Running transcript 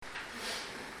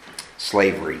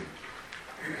Slavery.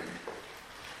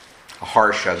 A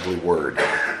harsh, ugly word.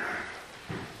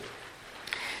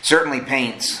 Certainly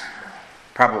paints,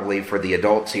 probably for the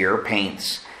adults here,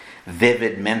 paints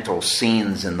vivid mental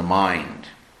scenes in the mind.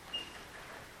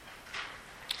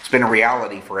 It's been a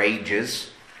reality for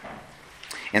ages,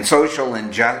 and a social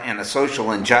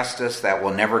injustice that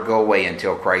will never go away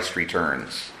until Christ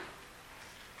returns.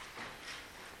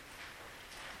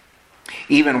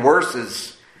 Even worse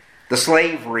is the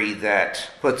slavery that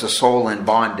puts a soul in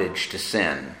bondage to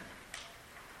sin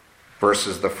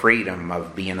versus the freedom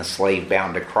of being a slave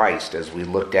bound to Christ, as we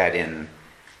looked at in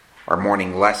our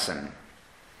morning lesson.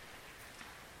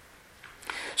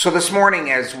 So this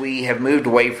morning, as we have moved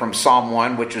away from Psalm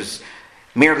 1, which is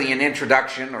merely an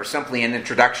introduction or simply an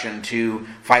introduction to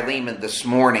Philemon this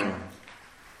morning,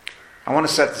 I want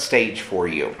to set the stage for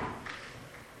you.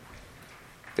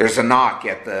 There's a knock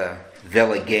at the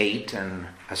villa gate, and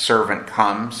a servant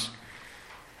comes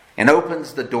and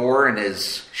opens the door and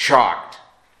is shocked,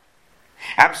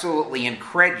 absolutely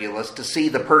incredulous to see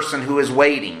the person who is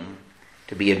waiting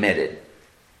to be admitted.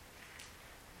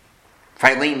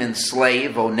 Philemon's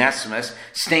slave, Onesimus,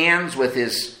 stands with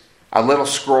a little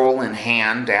scroll in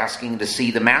hand asking to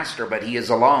see the master, but he is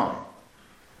alone.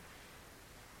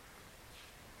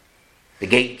 The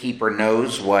gatekeeper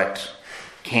knows what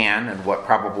can and what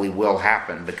probably will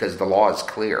happen because the law is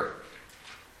clear.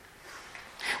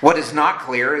 What is not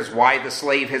clear is why the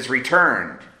slave has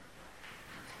returned.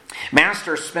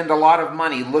 Masters spend a lot of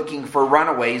money looking for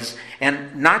runaways,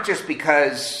 and not just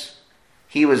because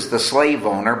he was the slave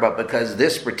owner, but because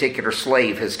this particular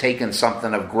slave has taken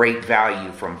something of great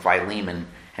value from Philemon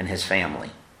and his family.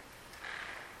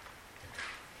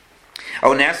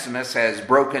 Onesimus has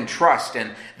broken trust,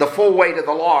 and the full weight of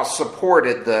the law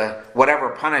supported whatever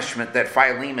punishment that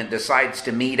Philemon decides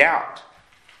to mete out.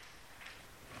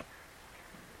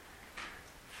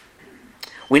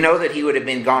 We know that he would have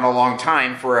been gone a long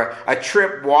time for a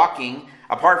trip walking,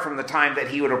 apart from the time that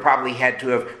he would have probably had to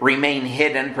have remained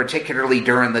hidden, particularly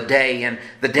during the day, and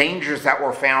the dangers that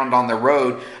were found on the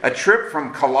road. A trip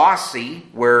from Colossae,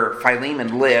 where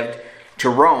Philemon lived, to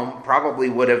Rome probably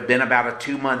would have been about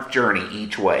a 2-month journey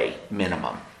each way,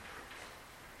 minimum.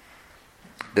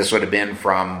 This would have been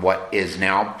from what is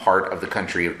now part of the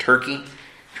country of Turkey,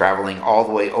 traveling all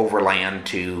the way overland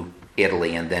to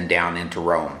Italy and then down into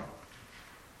Rome.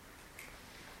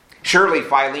 Surely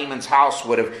Philemon's house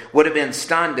would have been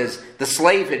stunned, as the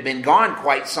slave had been gone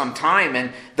quite some time,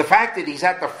 and the fact that he's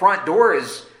at the front door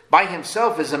by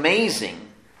himself is amazing.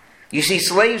 You see,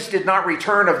 slaves did not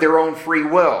return of their own free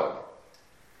will.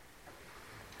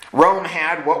 Rome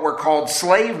had what were called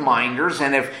slave minders,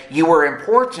 and if you were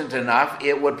important enough,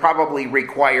 it would probably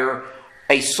require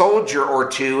a soldier or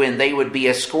two, and they would be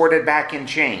escorted back in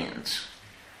chains.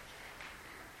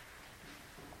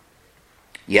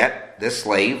 Yet, this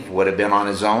slave would have been on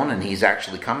his own, and he's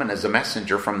actually coming as a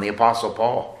messenger from the Apostle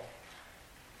Paul.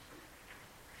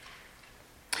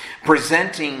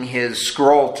 Presenting his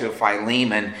scroll to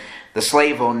Philemon, the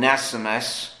slave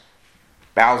Onesimus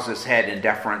bows his head in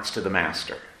deference to the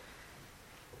master.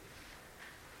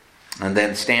 And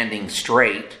then standing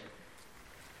straight,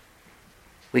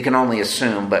 we can only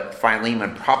assume, but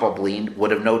Philemon probably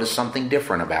would have noticed something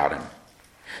different about him.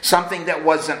 Something that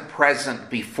wasn't present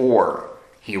before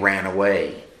he ran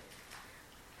away.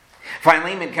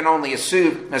 Philemon can only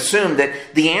assume that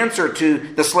the answer to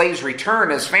the slave's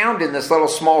return is found in this little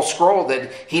small scroll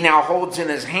that he now holds in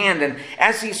his hand. And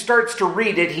as he starts to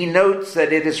read it, he notes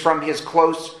that it is from his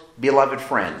close, beloved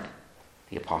friend,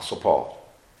 the Apostle Paul.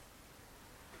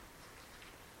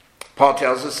 Paul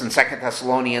tells us in 2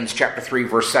 Thessalonians chapter 3,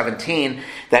 verse 17,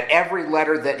 that every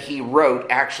letter that he wrote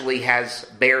actually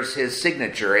bears his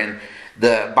signature. In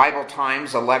the Bible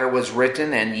times, a letter was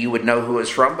written and you would know who it's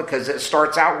from because it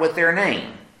starts out with their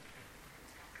name.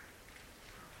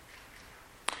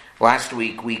 Last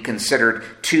week we considered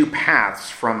 2 paths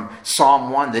from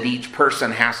Psalm 1 that each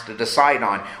person has to decide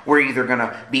on. We're either going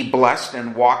to be blessed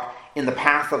and walk in the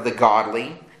path of the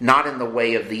godly, not in the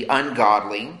way of the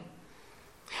ungodly,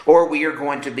 or we are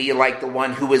going to be like the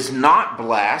one who is not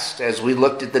blessed, as we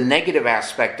looked at the negative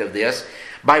aspect of this,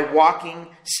 by walking,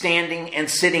 standing, and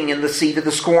sitting in the seat of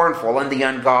the scornful and the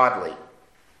ungodly.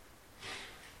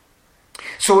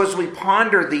 So as we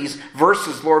ponder these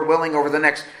verses, Lord willing, over the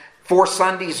next 4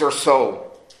 Sundays or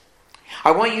so,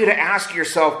 I want you to ask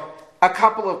yourself a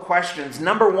couple of questions.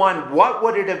 Number 1, what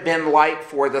would it have been like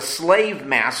for the slave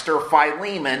master,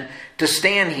 Philemon, to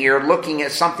stand here looking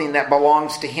at something that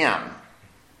belongs to him?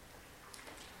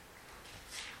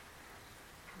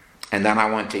 And then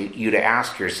I want you to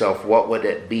ask yourself, what would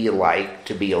it be like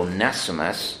to be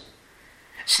Onesimus,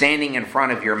 Standing in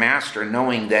front of your master,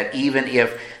 knowing that even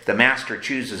if the master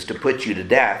chooses to put you to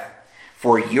death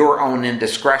for your own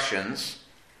indiscretions,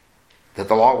 that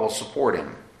the law will support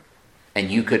him. And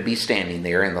you could be standing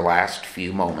there in the last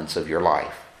few moments of your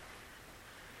life.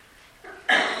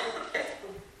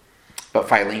 But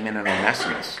Philemon and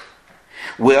Onesimus,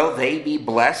 will they be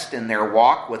blessed in their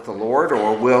walk with the Lord,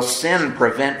 or will sin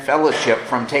prevent fellowship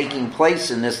from taking place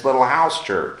in this little house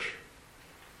church?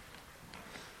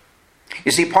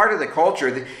 You see, part of the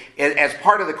culture,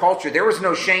 there was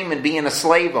no shame in being a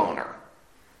slave owner.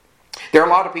 There are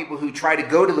a lot of people who try to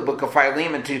go to the book of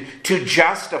Philemon to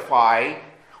justify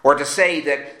or to say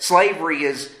that slavery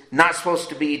is not supposed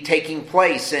to be taking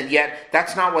place, and yet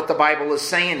that's not what the Bible is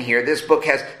saying here. This book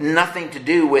has nothing to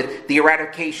do with the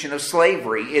eradication of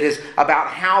slavery. It is about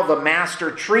how the master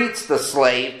treats the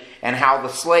slave and how the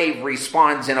slave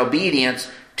responds in obedience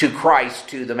to Christ,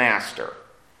 to the master.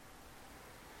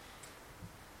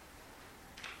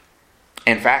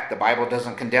 In fact, the Bible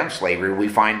doesn't condemn slavery. We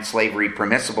find slavery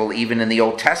permissible even in the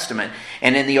Old Testament.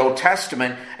 And in the Old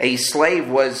Testament, a slave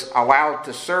was allowed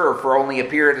to serve for only a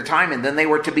period of time, and then they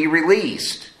were to be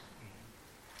released.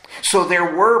 So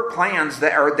there were plans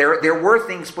there were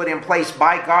things put in place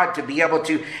by God to be able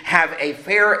to have a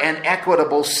fair and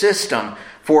equitable system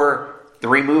for the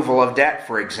removal of debt,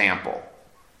 for example.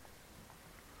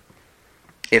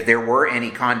 If there were any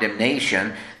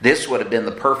condemnation, this would have been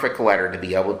the perfect letter to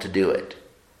be able to do it.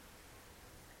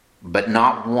 But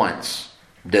not once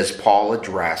does Paul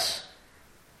address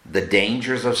the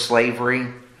dangers of slavery,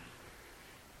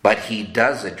 but he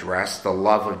does address the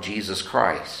love of Jesus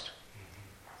Christ.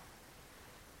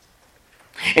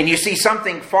 And you see,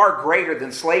 something far greater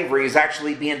than slavery is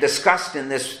actually being discussed in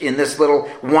this little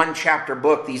one chapter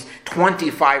book, these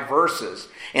 25 verses,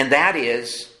 and that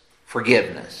is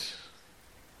forgiveness.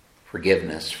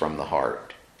 Forgiveness from the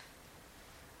heart.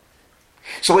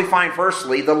 So we find,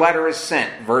 firstly, the letter is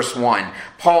sent. Verse 1.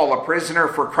 Paul, a prisoner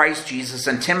for Christ Jesus,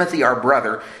 and Timothy, our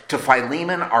brother, to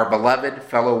Philemon, our beloved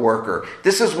fellow worker.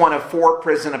 This is one of 4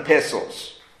 prison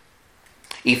epistles.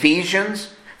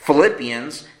 Ephesians,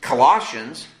 Philippians,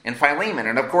 Colossians, and Philemon.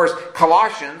 And of course,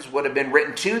 Colossians would have been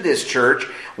written to this church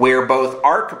where both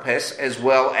Archippus as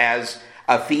well as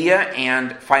Apphia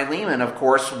and Philemon, of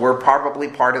course, were probably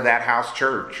part of that house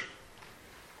church.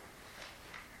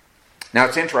 Now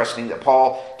it's interesting that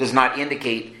Paul does not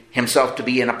indicate himself to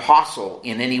be an apostle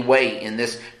in any way in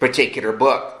this particular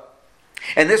book.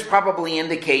 And this probably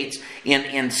indicates,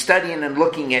 in studying and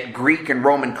looking at Greek and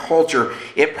Roman culture,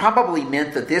 it probably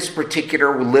meant that this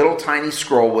particular little tiny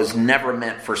scroll was never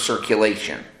meant for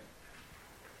circulation.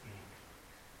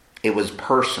 It was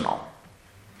personal.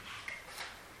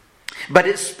 But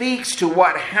it speaks to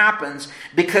what happens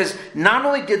because not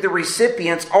only did the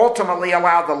recipients ultimately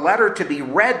allow the letter to be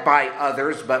read by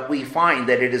others, but we find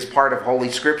that it is part of Holy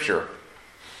Scripture.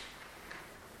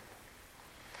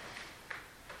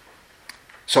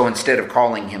 So instead of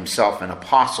calling himself an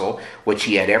apostle, which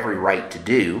he had every right to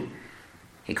do,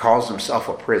 he calls himself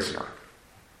a prisoner.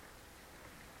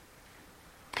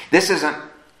 This isn't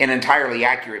an entirely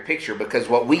accurate picture because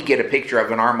what we get a picture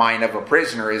of in our mind of a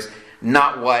prisoner is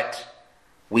not what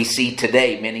we see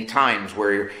today many times,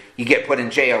 where you get put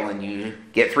in jail and you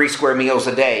get 3 square meals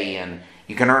a day and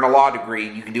you can earn a law degree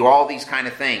and you can do all these kind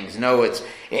of things. No, it's...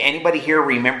 Anybody here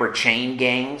remember chain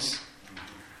gangs?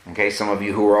 Okay, some of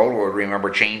you who are old will remember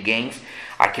chain gangs.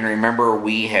 I can remember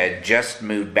we had just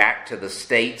moved back to the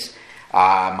States.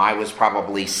 I was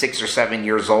probably 6 or 7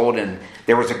 years old, and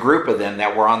there was a group of them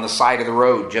that were on the side of the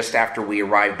road just after we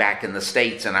arrived back in the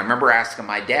States. And I remember asking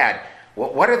my dad,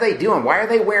 what are they doing? Why are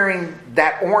they wearing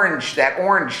that orange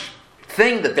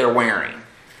thing that they're wearing?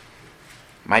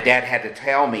 My dad had to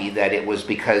tell me that it was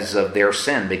because of their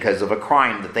sin, because of a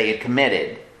crime that they had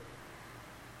committed.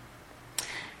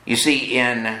 You see,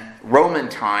 in Roman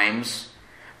times,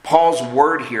 Paul's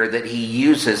word here that he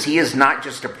uses, he is not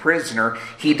just a prisoner,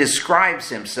 he describes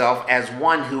himself as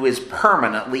one who is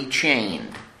permanently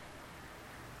chained.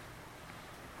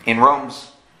 In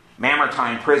Rome's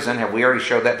Mamertine prison, have we already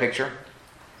showed that picture?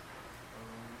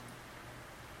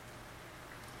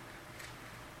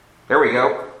 There we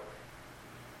go.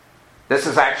 This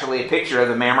is actually a picture of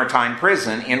the Mamertine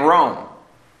prison in Rome.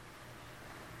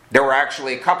 There were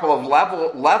actually a couple of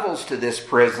levels to this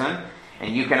prison,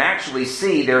 and you can actually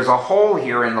see there's a hole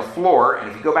here in the floor, and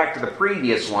if you go back to the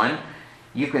previous one,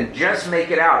 you can just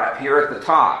make it out up here at the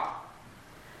top.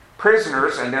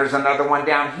 Prisoners, and there's another one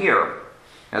down here.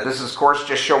 Now this is, of course,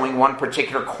 just showing one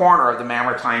particular corner of the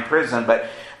Mamertine prison, but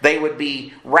they would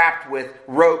be wrapped with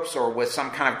ropes or with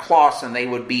some kind of cloths, and they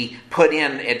would be put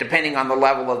in, depending on the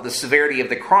level of the severity of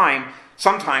the crime,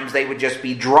 Sometimes they would just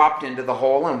be dropped into the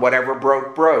hole, and whatever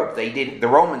broke, broke. The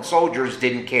Roman soldiers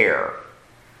didn't care.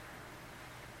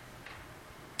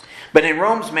 But in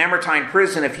Rome's Mamertine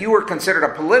prison, if you were considered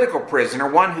a political prisoner,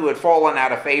 one who had fallen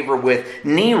out of favor with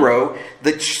Nero,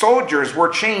 the soldiers were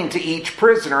chained to each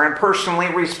prisoner and personally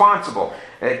responsible.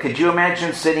 Could you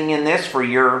imagine sitting in this for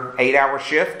your 8-hour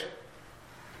shift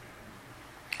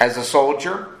as a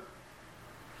soldier?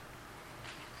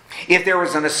 If there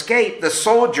was an escape, the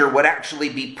soldier would actually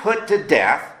be put to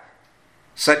death,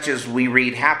 such as we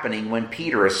read happening when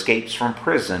Peter escapes from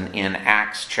prison in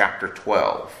Acts chapter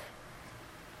 12.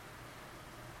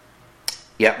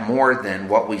 Yet more than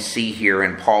what we see here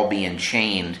in Paul being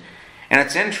chained. And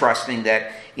it's interesting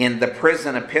that in the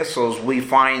prison epistles we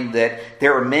find that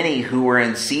there are many who were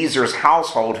in Caesar's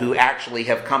household who actually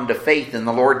have come to faith in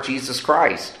the Lord Jesus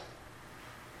Christ.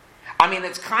 I mean,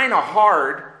 it's kind of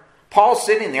hard. Paul's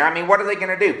sitting there. I mean, what are they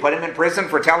going to do? Put him in prison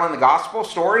for telling the gospel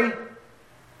story?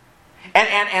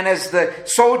 And as the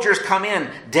soldiers come in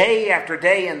day after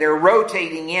day and they're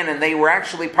rotating in, and they were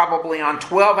actually probably on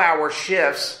 12-hour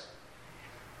shifts,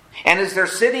 and as they're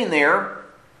sitting there,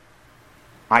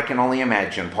 I can only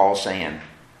imagine Paul saying,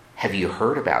 "Have you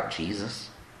heard about Jesus?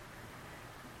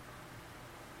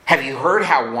 Have you heard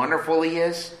how wonderful he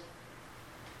is?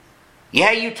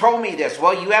 Yeah, you told me this.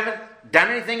 Well, you haven't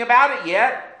done anything about it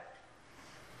yet."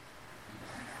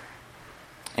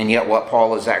 And yet what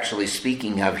Paul is actually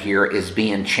speaking of here is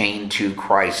being chained to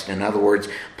Christ. In other words,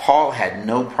 Paul had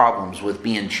no problems with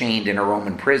being chained in a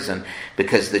Roman prison,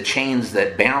 because the chains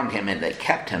that bound him and that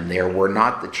kept him there were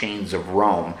not the chains of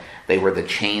Rome. They were the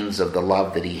chains of the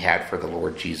love that he had for the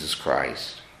Lord Jesus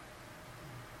Christ.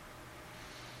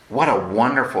 What a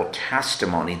wonderful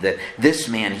testimony that this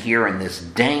man here in this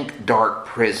dank, dark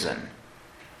prison,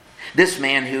 this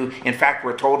man who, in fact,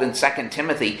 we're told in 2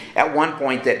 Timothy at one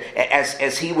point that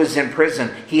as he was in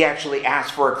prison, he actually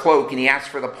asked for a cloak and he asked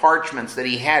for the parchments that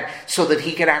he had so that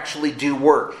he could actually do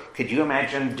work. Could you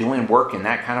imagine doing work in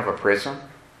that kind of a prison?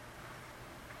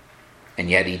 And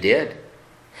yet he did.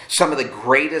 Some of the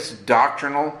greatest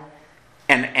doctrinal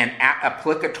and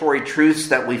applicatory truths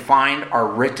that we find are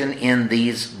written in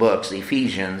these books: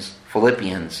 Ephesians,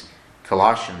 Philippians,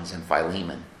 Colossians, and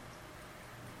Philemon.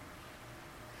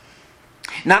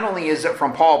 Not only is it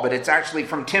from Paul, but it's actually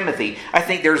from Timothy. I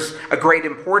think there's a great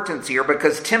importance here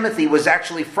because Timothy was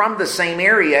actually from the same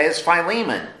area as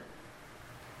Philemon.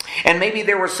 And maybe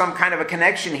there was some kind of a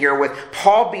connection here with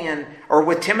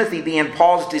with Timothy being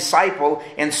Paul's disciple,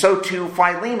 and so too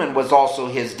Philemon was also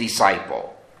his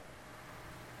disciple.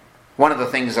 One of the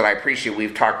things that I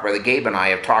appreciate, Brother Gabe and I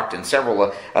have talked, and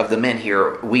several of the men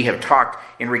here, we have talked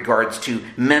in regards to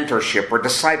mentorship or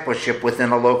discipleship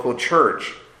within a local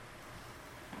church.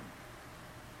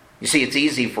 You see, it's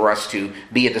easy for us to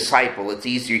be a disciple. It's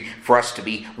easy for us to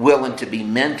be willing to be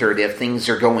mentored if things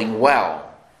are going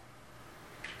well.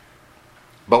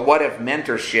 But what if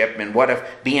mentorship and what if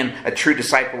being a true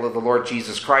disciple of the Lord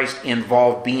Jesus Christ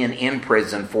involved being in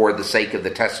prison for the sake of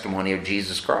the testimony of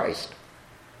Jesus Christ?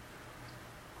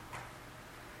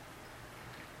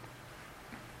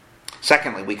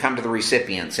 Secondly, we come to the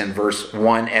recipients in verse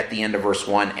 1, at the end of verse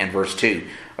 1 and verse 2.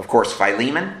 Of course,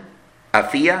 Philemon,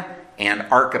 Apphia, and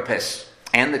Archippus,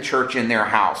 and the church in their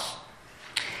house.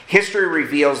 History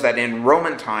reveals that in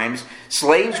Roman times,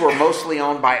 slaves were mostly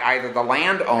owned by either the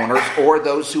landowners or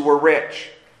those who were rich.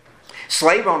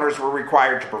 Slave owners were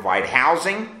required to provide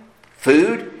housing,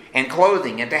 food, and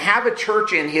clothing, and to have a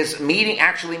church in his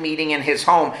meeting in his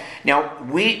home. Now,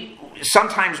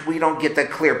 sometimes we don't get the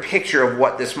clear picture of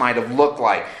what this might have looked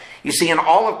like. You see, in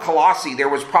all of Colossae, there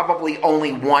was probably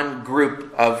only one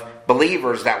group of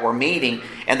believers that were meeting,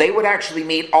 and they would actually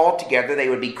meet all together. They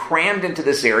would be crammed into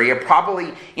this area,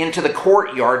 probably into the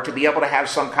courtyard, to be able to have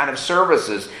some kind of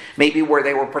services, maybe where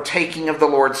they were partaking of the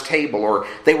Lord's table, or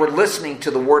they were listening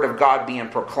to the Word of God being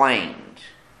proclaimed.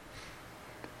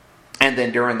 And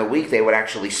then during the week, they would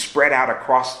actually spread out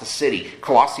across the city.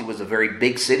 Colossae was a very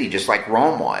big city, just like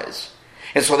Rome was.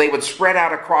 And so they would spread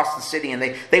out across the city, and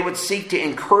they would seek to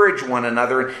encourage one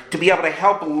another, to be able to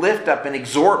help lift up and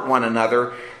exhort one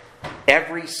another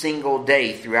every single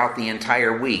day throughout the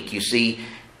entire week. You see,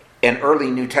 an early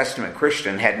New Testament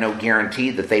Christian had no guarantee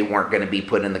that they weren't going to be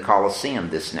put in the Colosseum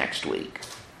this next week.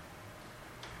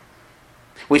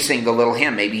 We sing the little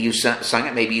hymn. Maybe you sung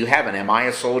it, maybe you haven't. Am I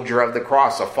a soldier of the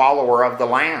cross, a follower of the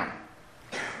Lamb?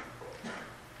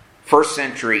 First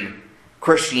century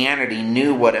Christianity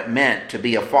knew what it meant to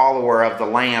be a follower of the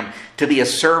Lamb, to be a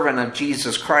servant of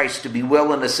Jesus Christ, to be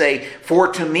willing to say,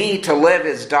 for to me to live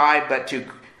is die,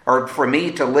 or for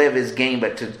me to live is gain,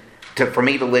 for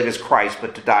me to live is Christ,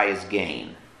 but to die is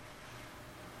gain.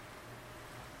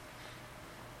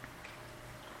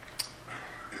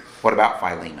 What about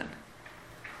Philemon?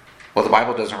 Well, the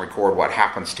Bible doesn't record what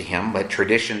happens to him, but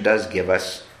tradition does give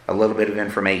us a little bit of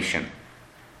information.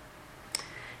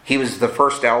 He was the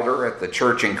first elder at the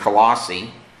church in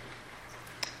Colossae,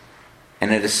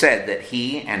 and it is said that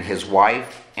he and his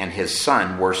wife and his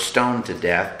son were stoned to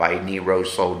death by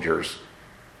Nero's soldiers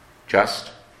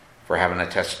just for having a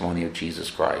testimony of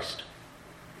Jesus Christ.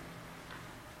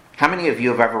 How many of you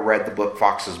have ever read the book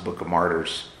Fox's Book of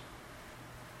Martyrs?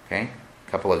 Okay,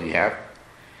 a couple of you have.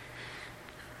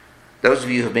 Those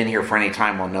of you who have been here for any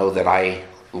time will know that I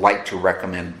like to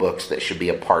recommend books that should be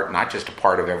a part, not just a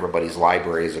part of everybody's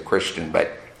library as a Christian,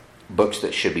 but books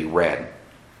that should be read.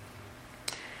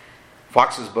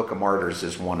 Fox's Book of Martyrs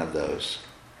is one of those.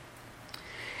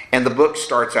 And the book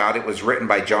starts out, it was written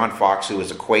by John Fox, who was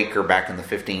a Quaker back in the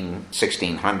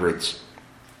 1600s.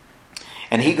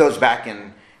 And he goes back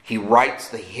and he writes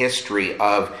the history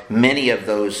of many of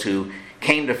those who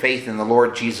came to faith in the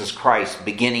Lord Jesus Christ,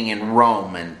 beginning in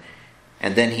Rome,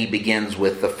 and then he begins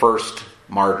with the first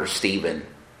martyr, Stephen.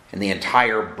 And the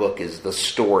entire book is the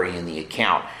story and the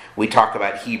account. We talk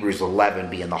about Hebrews 11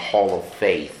 being the hall of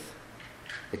faith,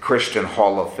 the Christian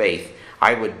hall of faith.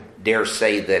 I would dare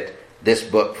say that this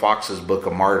book, Fox's Book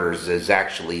of Martyrs, is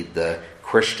actually the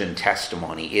Christian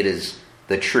testimony. It is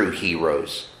the true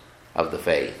heroes of the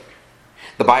faith.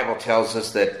 The Bible tells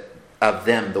us that of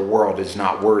them the world is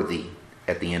not worthy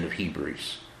at the end of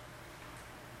Hebrews.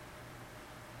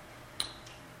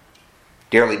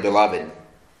 Dearly beloved,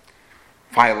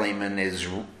 Philemon is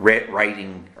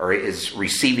writing or is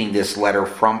receiving this letter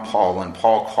from Paul, and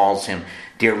Paul calls him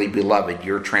dearly beloved.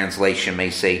 Your translation may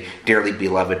say dearly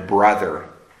beloved brother.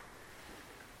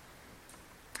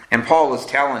 And Paul is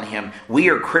telling him, we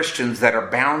are Christians that are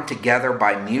bound together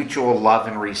by mutual love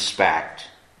and respect.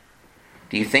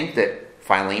 Do you think that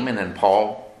Philemon and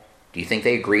Paul, do you think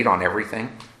they agreed on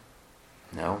everything?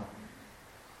 No.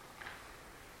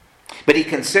 But he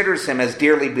considers him as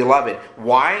dearly beloved.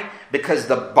 Why? Because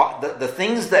the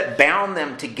things that bound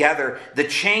them together, the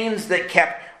chains that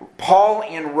kept Paul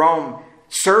in Rome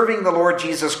serving the Lord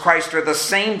Jesus Christ, are the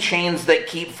same chains that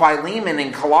keep Philemon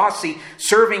in Colossae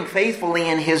serving faithfully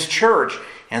in his church.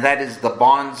 And that is the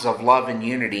bonds of love and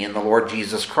unity in the Lord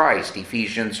Jesus Christ.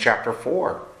 Ephesians chapter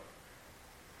 4.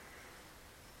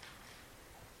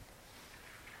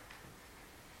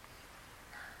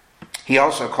 He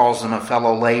also calls him a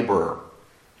fellow laborer.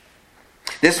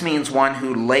 This means one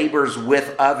who labors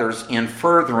with others in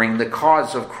furthering the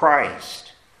cause of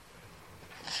Christ.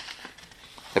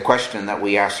 The question that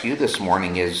we ask you this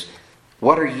morning is,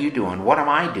 what are you doing? What am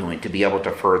I doing to be able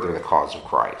to further the cause of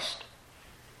Christ?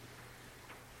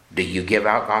 Do you give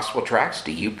out gospel tracts?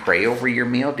 Do you pray over your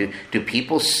meal? Do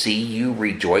people see you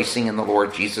rejoicing in the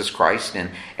Lord Jesus Christ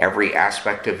in every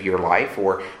aspect of your life?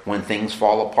 Or when things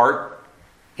fall apart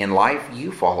in life,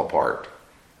 you fall apart?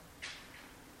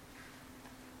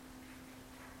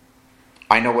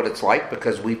 I know what it's like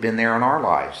because we've been there in our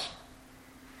lives.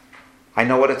 I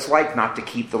know what it's like not to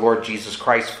keep the Lord Jesus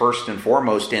Christ first and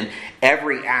foremost in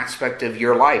every aspect of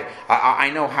your life. I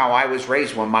know how I was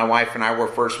raised when my wife and I were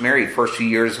first married, first few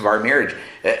years of our marriage.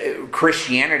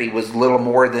 Christianity was little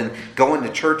more than going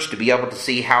to church to be able to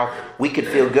see how we could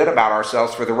feel good about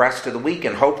ourselves for the rest of the week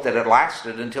and hope that it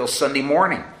lasted until Sunday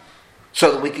morning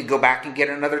so that we could go back and get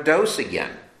another dose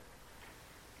again.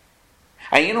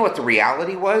 And you know what the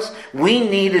reality was? We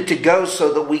needed to go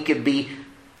so that we could be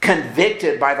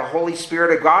convicted by the Holy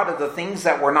Spirit of God of the things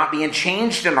that were not being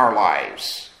changed in our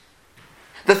lives.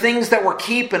 The things that were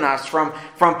keeping us from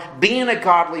being a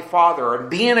godly father and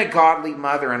being a godly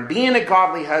mother and being a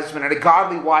godly husband and a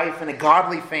godly wife and a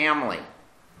godly family.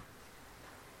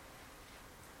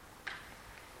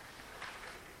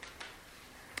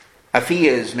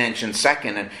 Aphia is mentioned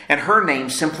second, and her name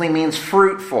simply means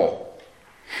fruitful.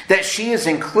 That she is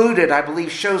included, I believe,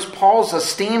 shows Paul's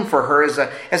esteem for her as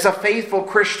a faithful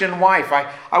Christian wife.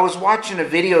 I was watching a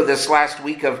video this last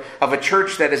week of a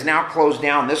church that is now closed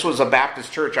down. This was a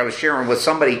Baptist church I was sharing with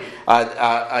somebody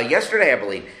yesterday, I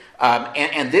believe.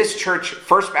 And this church,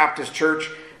 First Baptist Church,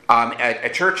 a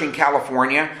church in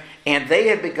California, and they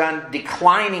had begun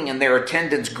declining in their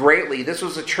attendance greatly. This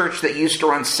was a church that used to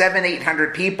run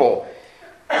 700-800 people.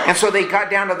 And so they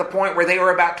got down to the point where they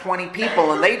were about 20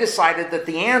 people, and they decided that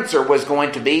the answer was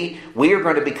going to be, we are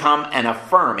going to become an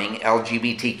affirming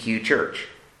LGBTQ church.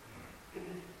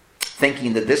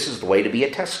 Thinking that this is the way to be a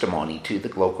testimony to the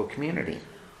local community.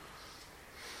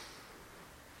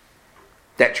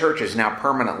 That church is now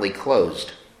permanently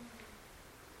closed.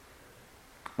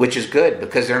 Which is good,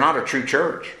 because they're not a true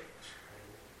church.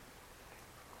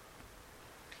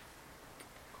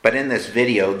 But in this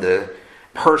video,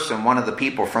 person, one of the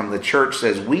people from the church,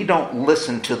 says, we don't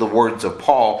listen to the words of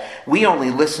Paul. We only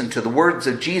listen to the words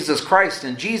of Jesus Christ.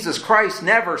 And Jesus Christ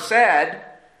never said,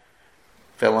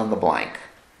 fill in the blank.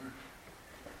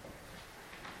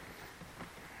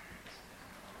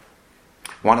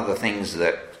 One of the things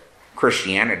that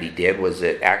Christianity did was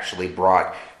it actually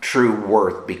brought true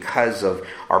worth because of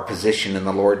our position in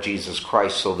the Lord Jesus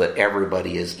Christ, so that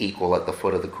everybody is equal at the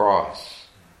foot of the cross.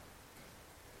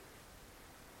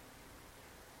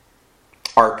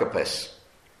 Archippus.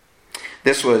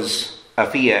 This was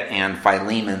Apphia and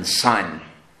Philemon's son.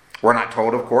 We're not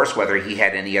told, of course, whether he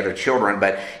had any other children,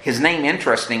 but his name,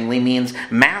 interestingly, means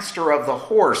master of the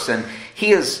horse, and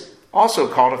he is also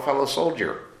called a fellow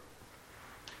soldier.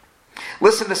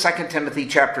 Listen to 2 Timothy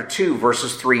chapter 2,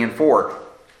 verses 3 and 4.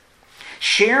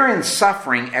 Share in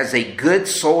suffering as a good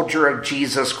soldier of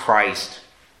Jesus Christ.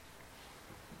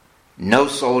 No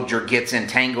soldier gets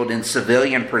entangled in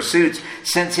civilian pursuits,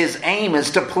 since his aim is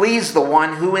to please the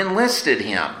one who enlisted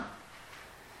him.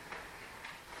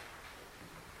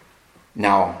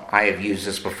 Now, I have used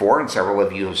this before, and several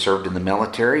of you have served in the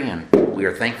military, and we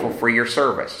are thankful for your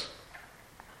service.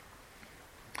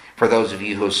 For those of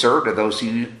you who have served, or those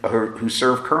who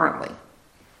serve currently.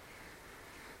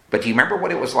 But do you remember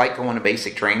what it was like going to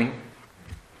basic training?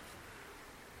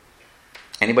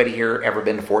 Anybody here ever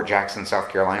been to Fort Jackson, South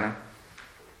Carolina?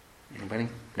 Anybody?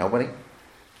 Nobody?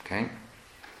 Okay.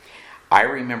 I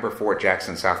remember Fort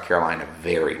Jackson, South Carolina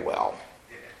very well.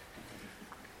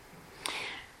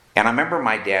 And I remember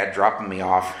my dad dropping me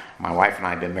off. My wife and I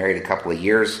had been married a couple of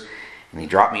years. And he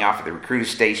dropped me off at the recruit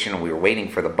station. We were waiting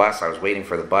for the bus. I was waiting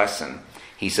for the bus. And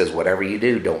he says, whatever you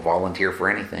do, don't volunteer for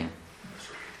anything.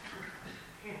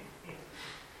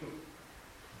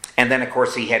 And then, of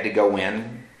course, he had to go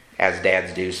in, as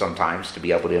dads do sometimes, to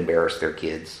be able to embarrass their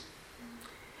kids.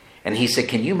 And he said,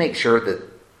 can you make sure that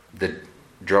the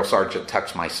drill sergeant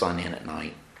tucks my son in at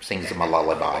night, sings him a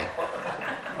lullaby?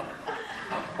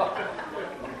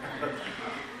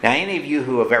 Now, any of you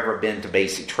who have ever been to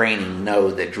basic training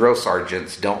know that drill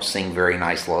sergeants don't sing very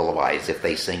nice lullabies, if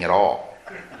they sing at all.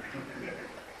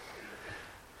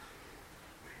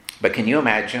 But can you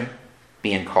imagine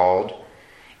being called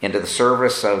into the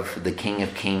service of the King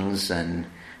of Kings and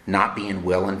not being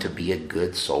willing to be a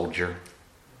good soldier?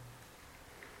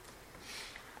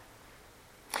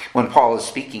 When Paul is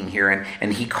speaking here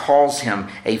and he calls him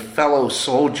a fellow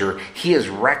soldier, he is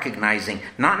recognizing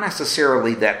not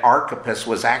necessarily that Archippus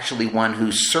was actually one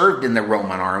who served in the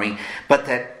Roman army, but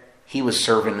that he was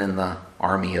serving in the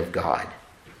army of God.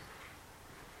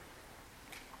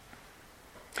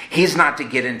 He's not to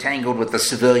get entangled with the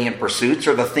civilian pursuits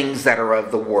or the things that are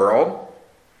of the world,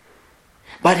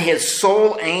 but his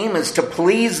sole aim is to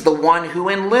please the one who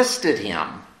enlisted him.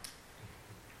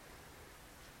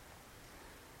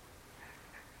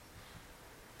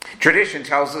 Tradition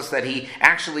tells us that he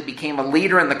actually became a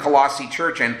leader in the Colossae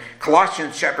church, and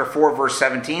Colossians chapter 4 verse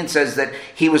 17 says that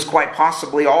he was quite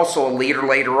possibly also a leader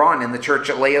later on in the church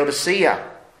at Laodicea.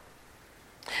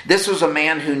 This was a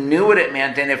man who knew what it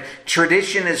meant, and if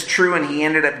tradition is true and he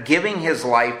ended up giving his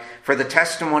life for the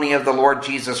testimony of the Lord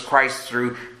Jesus Christ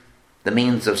through the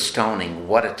means of stoning,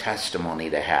 what a testimony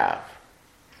to have.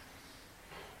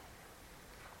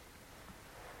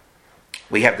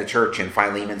 We have the church in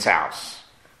Philemon's house.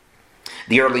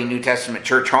 The early New Testament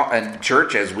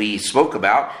church, as we spoke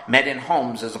about, met in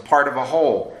homes as a part of a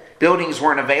whole. Buildings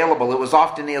weren't available. It was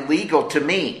often illegal to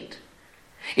meet.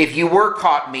 If you were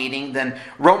caught meeting, then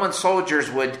Roman soldiers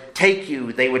would take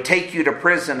you. They would take you to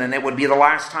prison, and it would be the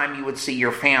last time you would see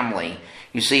your family.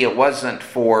 You see, it wasn't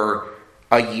for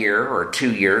a year or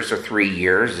 2 years or 3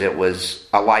 years. It was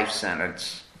a life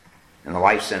sentence, and the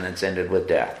life sentence ended with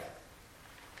death.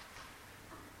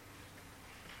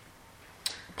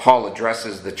 Paul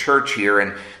addresses the church here,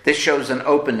 and this shows an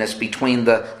openness between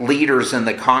the leaders and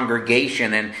the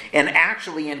congregation. And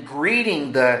actually, in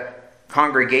greeting the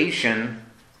congregation,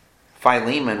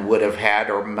 Philemon would have had,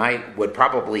 or would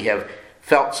probably have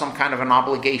felt some kind of an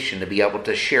obligation to be able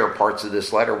to share parts of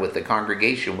this letter with the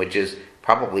congregation, which is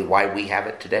probably why we have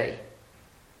it today.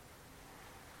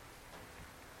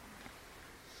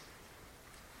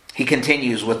 He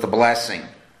continues with the blessing.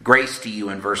 Grace to you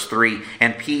in verse 3,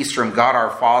 and peace from God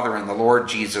our Father and the Lord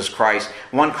Jesus Christ.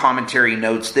 One commentary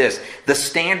notes this: the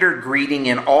standard greeting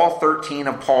in all 13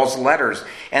 of Paul's letters,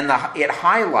 and it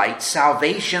highlights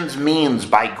salvation's means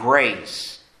by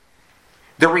grace.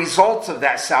 The results of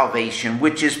that salvation,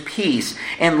 which is peace,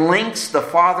 and links the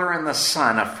Father and the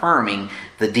Son, affirming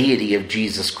the deity of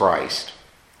Jesus Christ.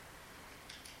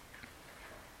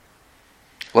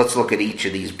 Let's look at each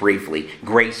of these briefly.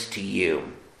 Grace to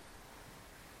you.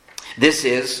 This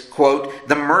is, quote,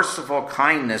 the merciful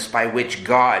kindness by which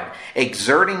God,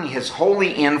 exerting his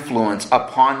holy influence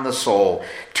upon the soul,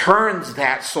 turns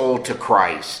that soul to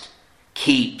Christ,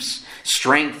 keeps,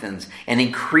 strengthens, and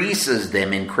increases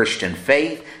them in Christian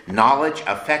faith, knowledge,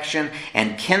 affection,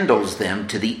 and kindles them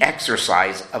to the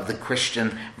exercise of the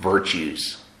Christian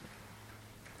virtues.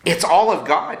 It's all of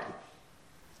God.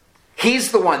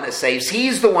 He's the one that saves.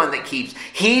 He's the one that keeps.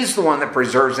 He's the one that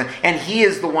preserves them. And he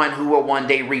is the one who will one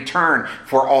day return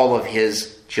for all of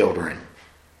his children.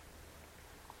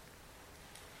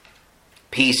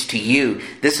 Peace to you.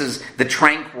 This is the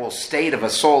tranquil state of a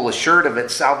soul assured of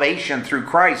its salvation through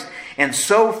Christ, and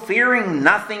so fearing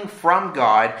nothing from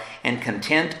God and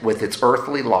content with its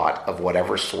earthly lot of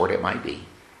whatever sort it might be.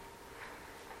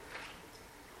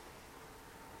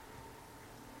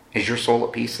 Is your soul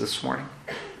at peace this morning?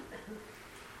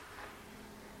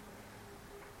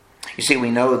 You see,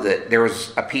 we know that there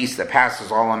is a peace that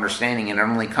passes all understanding, and it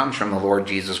only comes from the Lord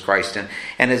Jesus Christ.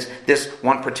 And as this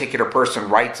one particular person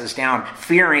writes us down,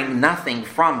 fearing nothing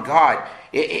from God.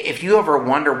 If you ever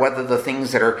wonder whether the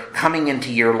things that are coming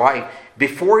into your life,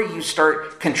 before you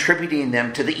start contributing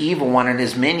them to the evil one and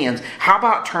his minions, how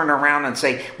about turn around and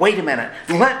say, wait a minute,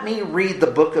 let me read the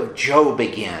book of Job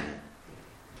again.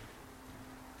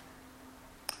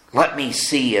 Let me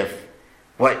see if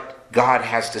what God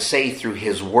has to say through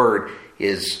his word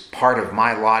is part of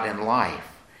my lot in life,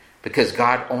 because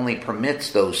God only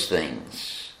permits those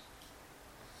things.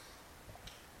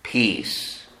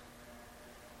 Peace.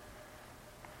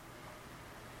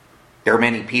 There are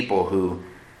many people who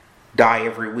die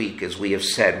every week, as we have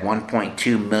said.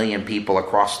 1.2 million people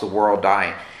across the world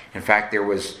die. In fact, there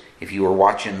was, if you were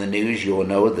watching the news, you will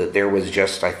know that there was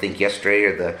just, I think yesterday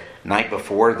or the night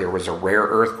before, there was a rare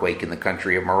earthquake in the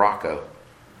country of Morocco.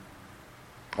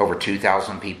 Over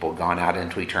 2,000 people gone out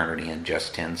into eternity in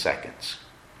just 10 seconds.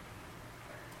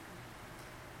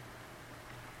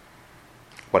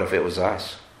 What if it was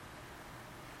us?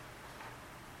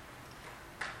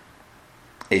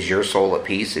 Is your soul at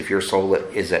peace? If your soul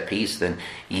is at peace, then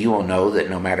you will know that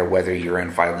no matter whether you're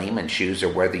in Philemon's shoes or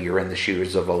whether you're in the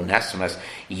shoes of Onesimus,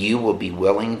 you will be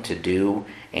willing to do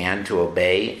and to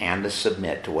obey and to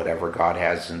submit to whatever God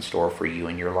has in store for you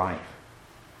in your life.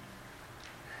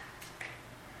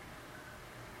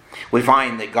 We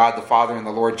find that God the Father and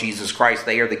the Lord Jesus Christ,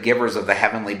 they are the givers of the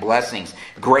heavenly blessings.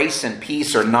 Grace and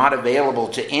peace are not available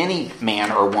to any man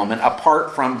or woman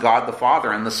apart from God the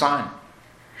Father and the Son.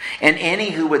 And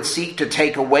any who would seek to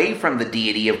take away from the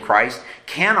deity of Christ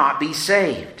cannot be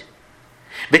saved.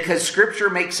 Because Scripture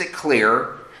makes it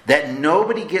clear that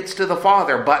nobody gets to the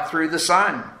Father but through the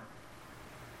Son.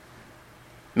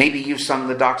 Maybe you've sung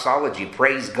the doxology,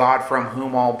 praise God from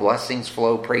whom all blessings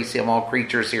flow, praise him all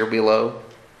creatures here below.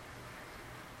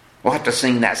 We'll have to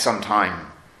sing that sometime.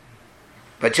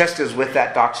 But just as with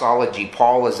that doxology,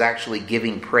 Paul is actually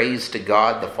giving praise to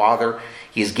God the Father.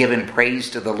 He is giving praise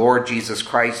to the Lord Jesus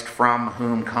Christ, from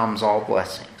whom comes all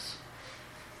blessings.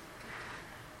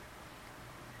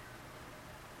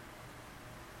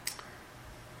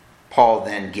 Paul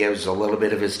then gives a little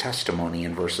bit of his testimony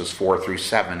in verses 4 through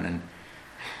 7. And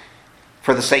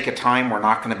for the sake of time, we're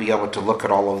not going to be able to look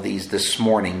at all of these this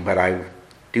morning, but I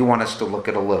do want us to look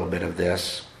at a little bit of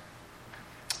this.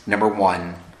 Number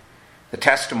one, the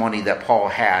testimony that Paul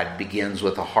had begins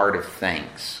with a heart of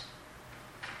thanks.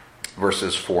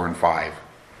 Verses 4 and 5.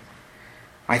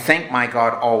 I thank my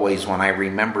God always when I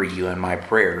remember you in my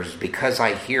prayers, because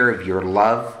I hear of your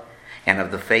love and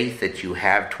of the faith that you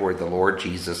have toward the Lord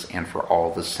Jesus and for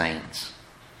all the saints.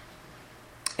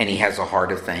 And he has a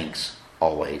heart of thanks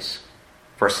always.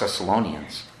 1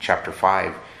 Thessalonians chapter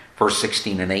 5. Verse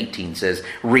 16 and 18 says,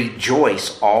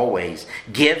 rejoice always.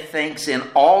 Give thanks in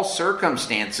all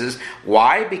circumstances.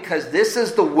 Why? Because this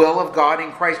is the will of God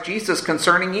in Christ Jesus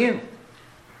concerning you.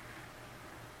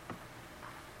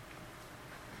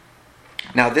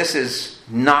 Now, this is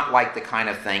not like the kind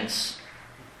of thanks,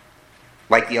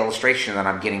 like the illustration that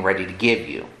I'm getting ready to give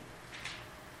you.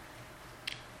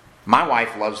 My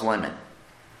wife loves lemon.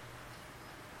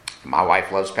 My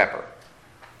wife loves pepper.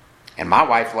 And my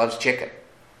wife loves chicken.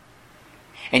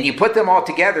 And you put them all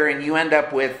together and you end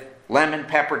up with lemon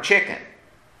pepper chicken.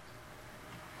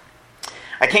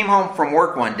 I came home from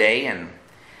work one day and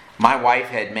my wife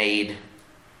had made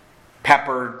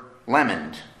peppered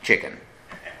lemon chicken.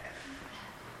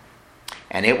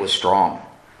 And it was strong.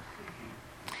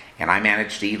 And I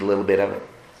managed to eat a little bit of it.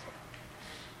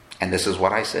 And this is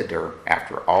what I said to her.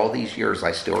 After all these years,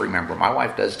 I still remember. My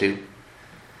wife does too.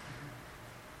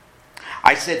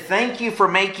 I said, thank you for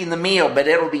making the meal, but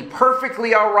it'll be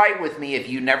perfectly all right with me if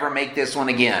you never make this one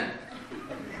again.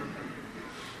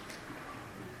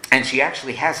 And And she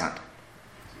actually hasn't.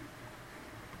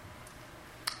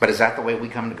 But is that the way we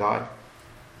come to God?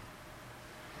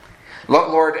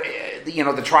 Lord,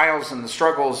 the trials and the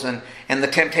struggles and the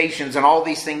temptations and all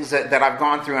these things that I've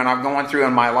gone through and I'm going through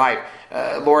in my life,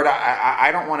 Lord,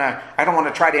 I don't want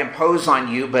to try to impose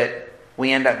on you, but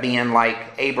we end up being like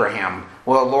Abraham.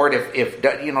 Well, Lord, if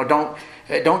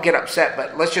don't get upset,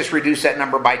 but let's just reduce that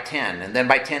number by 10, and then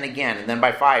by 10 again, and then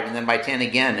by 5, and then by 10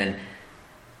 again. And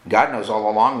God knows all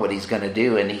along what He's going to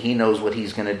do, and He knows what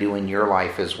He's going to do in your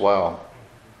life as well.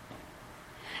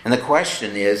 And the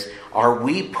question is, are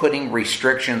we putting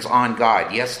restrictions on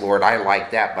God? Yes, Lord, I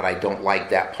like that, but I don't like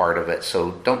that part of it,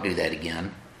 so don't do that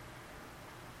again.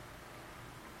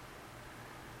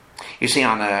 You see,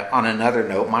 on another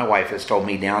note, my wife has told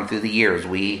me down through the years,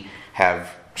 we have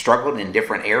struggled in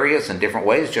different areas and different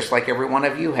ways, just like every one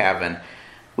of you have. And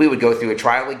we would go through a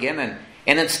trial again,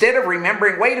 and instead of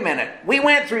remembering, wait a minute, we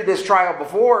went through this trial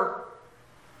before,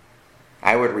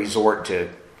 I would resort to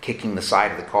kicking the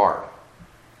side of the car.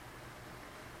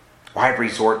 Or I'd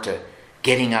resort to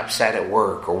getting upset at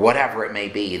work or whatever it may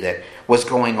be that was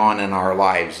going on in our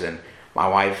lives. And my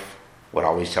wife would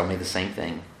always tell me the same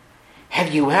thing.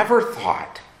 Have you ever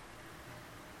thought,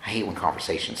 I hate when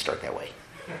conversations start that way.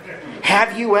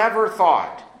 Have you ever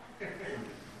thought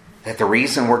that the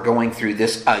reason we're going through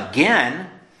this again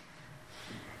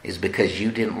is because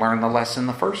you didn't learn the lesson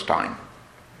the first time?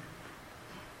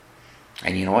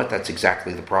 And you know what? That's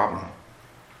exactly the problem.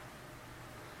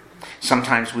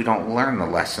 Sometimes we don't learn the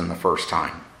lesson the first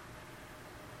time.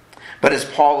 But as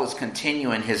Paul is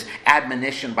continuing his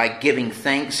admonition by giving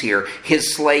thanks here,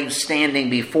 his slave standing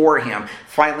before him,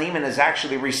 Philemon is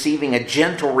actually receiving a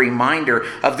gentle reminder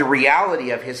of the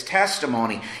reality of his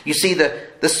testimony. You see,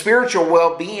 the spiritual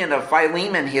well-being of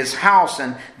Philemon, his house,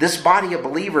 and this body of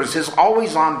believers is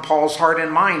always on Paul's heart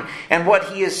and mind. And what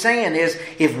he is saying is,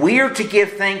 if we are to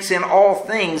give thanks in all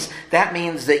things, that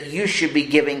means that you should be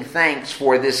giving thanks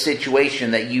for this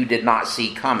situation that you did not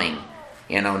see coming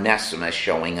in Onesimus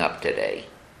showing up today.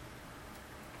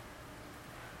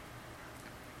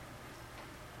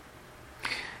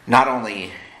 Not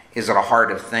only is it a heart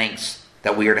of thanks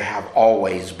that we are to have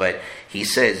always, but he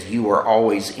says, you are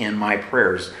always in my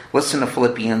prayers. Listen to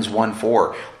Philippians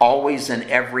 1:4. Always in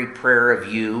every prayer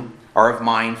of you, or of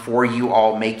mine, for you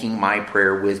all, making my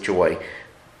prayer with joy.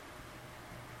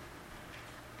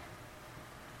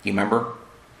 You remember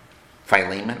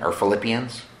Philemon or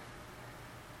Philippians?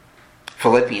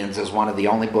 Philippians is one of the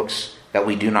only books that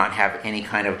we do not have any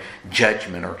kind of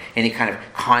judgment or any kind of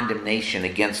condemnation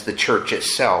against the church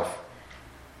itself.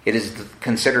 It is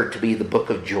considered to be the book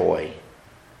of joy.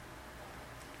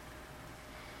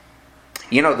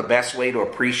 You know the best way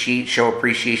to show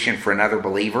appreciation for another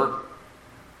believer?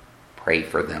 Pray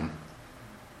for them.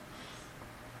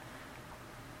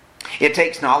 It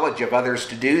takes knowledge of others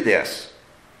to do this.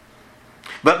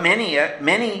 But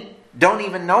many don't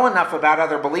even know enough about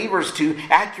other believers to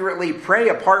accurately pray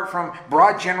apart from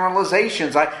broad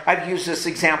generalizations. I've used this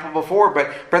example before,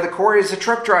 but Brother Corey is a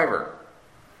truck driver.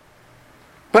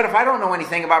 But if I don't know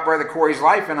anything about Brother Corey's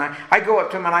life, and I go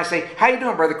up to him and I say, how you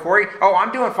doing, Brother Corey? Oh,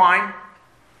 I'm doing fine.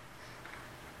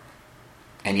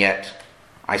 And yet,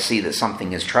 I see that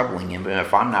something is troubling him. And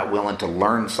if I'm not willing to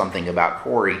learn something about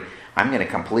Corey, I'm going to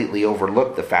completely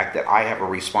overlook the fact that I have a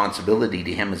responsibility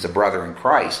to him as a brother in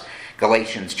Christ.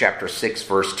 Galatians chapter 6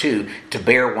 verse 2, to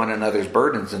bear one another's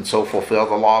burdens and so fulfill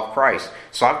the law of Christ.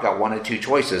 So I've got one of two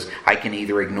choices. I can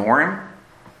either ignore him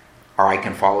or I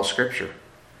can follow Scripture.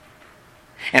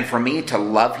 And for me to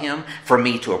love him, for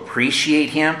me to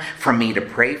appreciate him, for me to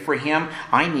pray for him,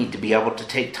 I need to be able to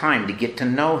take time to get to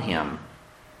know him.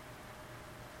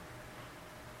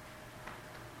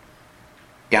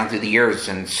 Down through the years,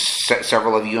 and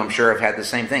several of you, I'm sure, have had the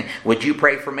same thing. Would you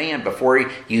pray for me? And before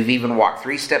you've even walked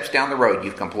 3 steps down the road,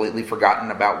 you've completely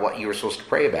forgotten about what you were supposed to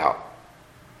pray about.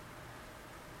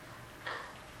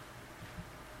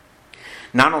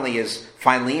 Not only is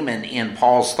Philemon in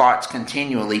Paul's thoughts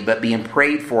continually, but being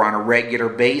prayed for on a regular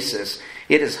basis,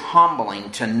 it is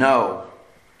humbling to know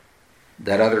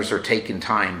that others are taking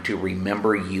time to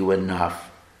remember you enough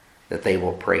that they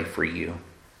will pray for you.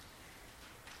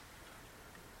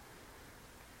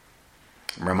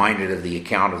 I'm reminded of the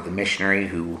account of the missionary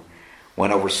who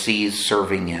went overseas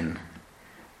serving in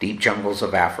deep jungles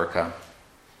of Africa.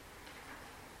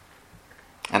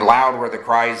 And loud were the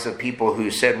cries of people who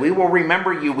said, we will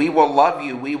remember you, we will love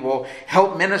you, we will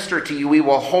help minister to you, we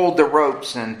will hold the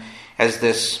ropes. And as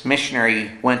this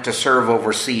missionary went to serve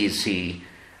overseas, he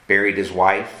buried his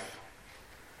wife,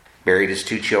 buried his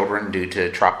 2 children due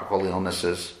to tropical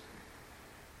illnesses.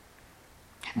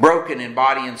 Broken in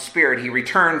body and spirit, he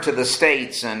returned to the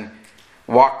States, and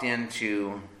walked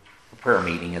into a prayer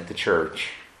meeting at the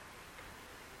church.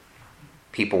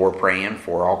 People were praying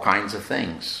for all kinds of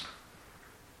things,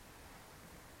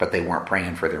 but they weren't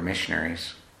praying for their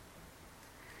missionaries.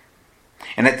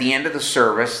 And at the end of the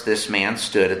service, this man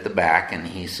stood at the back and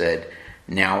he said,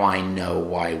 "Now I know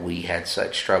why we had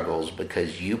such struggles,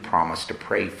 because you promised to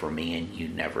pray for me and you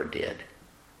never did."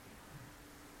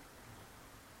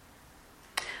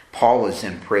 Paul is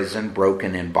in prison,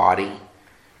 broken in body.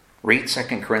 Read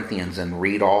 2 Corinthians and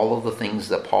read all of the things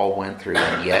that Paul went through,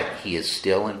 and yet he is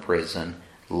still in prison,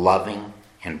 loving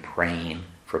and praying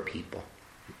for people.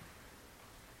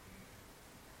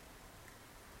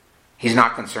 He's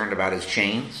not concerned about his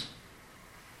chains.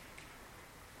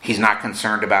 He's not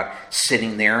concerned about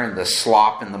sitting there in the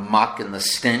slop and the muck and the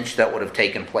stench that would have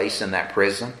taken place in that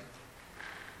prison.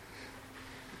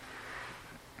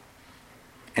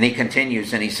 And he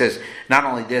continues and he says, not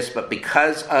only this, but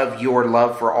because of your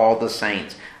love for all the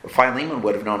saints. Philemon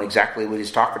would have known exactly what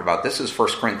he's talking about. This is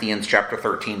 1 Corinthians chapter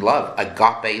 13 love,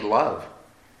 agape love.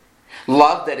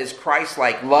 Love that is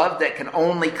Christ-like, love that can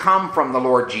only come from the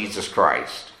Lord Jesus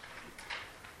Christ.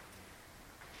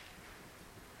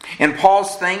 And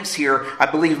Paul's thanks here, I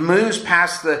believe, moves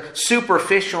past the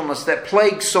superficialness that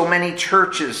plagues so many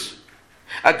churches.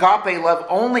 Agape love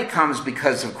only comes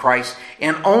because of Christ,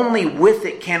 and only with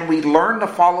it can we learn to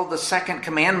follow the second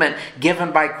commandment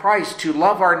given by Christ, to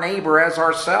love our neighbor as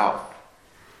ourselves.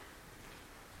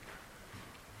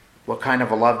 What kind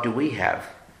of a love do we have?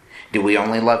 Do we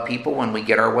only love people when we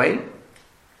get our way?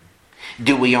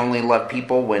 Do we only love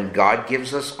people when God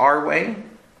gives us our way?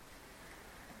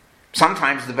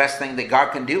 Sometimes the best thing that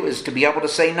God can do is to be able to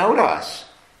say no to us.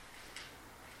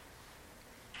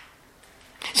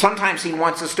 Sometimes He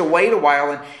wants us to wait a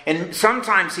while, and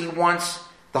sometimes He wants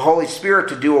the Holy Spirit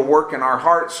to do a work in our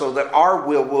hearts so that our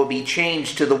will be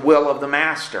changed to the will of the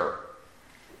Master.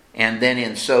 And then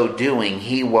in so doing,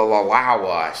 He will allow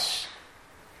us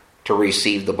to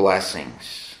receive the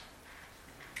blessings.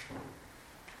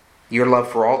 Your love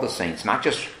for all the saints, not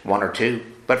just one or two,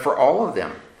 but for all of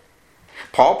them.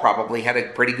 Paul probably had a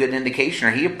pretty good indication,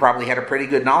 or he probably had a pretty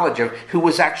good knowledge of who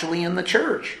was actually in the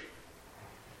church.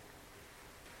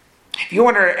 If you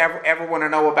ever want to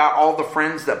know about all the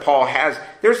friends that Paul has,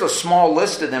 there's a small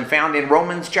list of them found in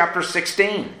Romans chapter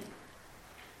 16.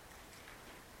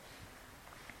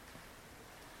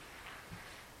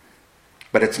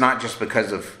 But it's not just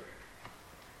because of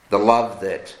the love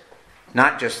that,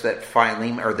 not just that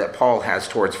Philemon or that Paul has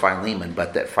towards Philemon,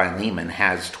 but that Philemon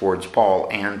has towards Paul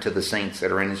and to the saints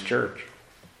that are in his church.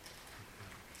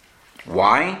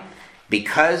 Why?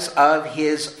 Because of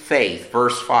his faith.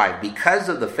 Verse 5. Because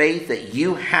of the faith that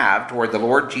you have toward the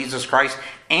Lord Jesus Christ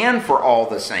and for all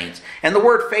the saints. And the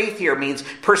word faith here means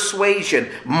persuasion,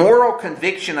 moral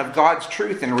conviction of God's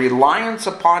truth, and reliance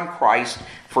upon Christ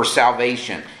for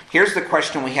salvation. Here's the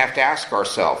question we have to ask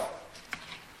ourselves.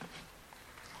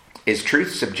 Is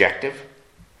truth subjective?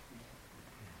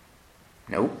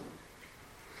 No.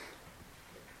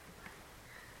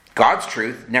 God's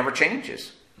truth never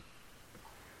changes.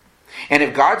 And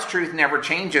if God's truth never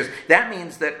changes, that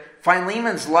means that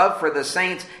Philemon's love for the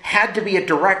saints had to be a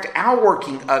direct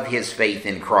outworking of his faith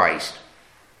in Christ.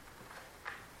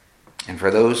 And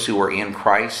for those who are in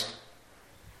Christ,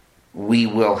 we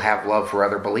will have love for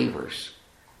other believers.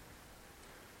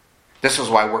 This is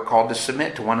why we're called to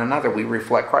submit to one another. We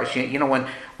reflect Christ. You know,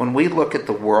 when we look at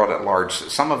the world at large,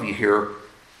 some of you here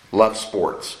love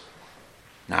sports.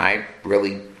 Now, I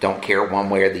really don't care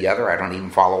one way or the other. I don't even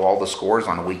follow all the scores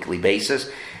on a weekly basis.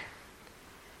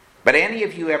 But any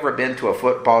of you ever been to a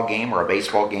football game or a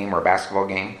baseball game or a basketball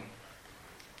game?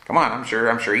 Come on, I'm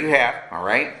sure you have, all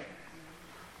right?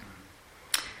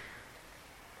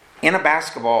 In a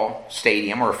basketball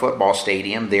stadium or a football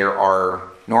stadium, there are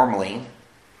normally,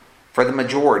 for the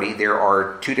majority, there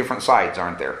are two different sides,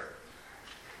 aren't there?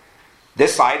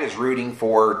 This side is rooting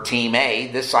for Team A.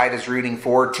 This side is rooting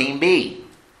for Team B.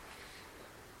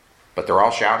 But they're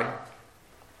all shouting.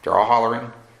 They're all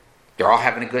hollering. They're all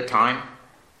having a good time.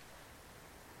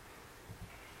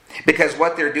 Because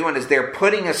what they're doing is they're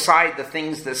putting aside the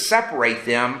things that separate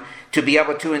them to be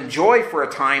able to enjoy for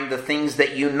a time the things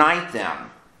that unite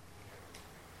them.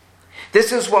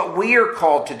 This is what we are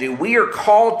called to do. We are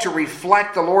called to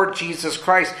reflect the Lord Jesus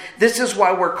Christ. This is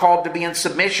why we're called to be in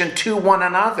submission to one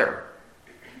another.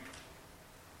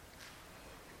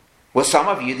 With some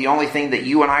of you, the only thing that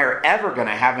you and I are ever going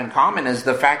to have in common is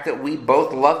the fact that we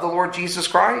both love the Lord Jesus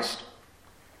Christ.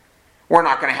 We're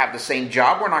not going to have the same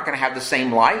job. We're not going to have the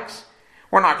same likes.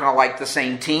 We're not going to like the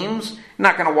same teams. We're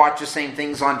not going to watch the same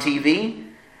things on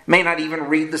TV. May not even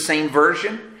read the same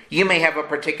version. You may have a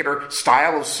particular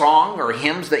style of song or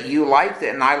hymns that you like,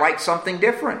 and I like something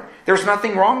different. There's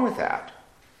nothing wrong with that.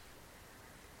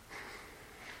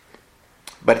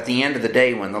 But at the end of the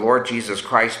day, when the Lord Jesus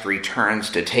Christ returns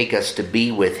to take us to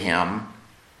be with Him,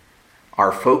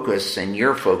 our focus and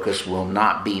your focus will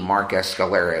not be Mark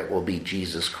Escalera. It will be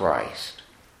Jesus Christ.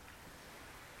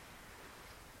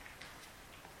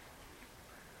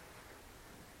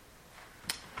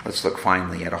 Let's look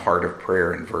finally at a heart of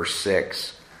prayer in verse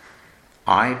 6.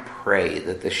 I pray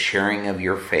that the sharing of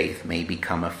your faith may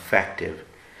become effective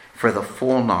for the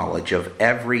full knowledge of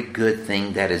every good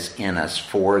thing that is in us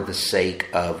for the sake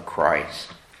of Christ.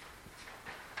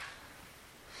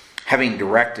 Having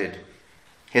directed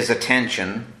his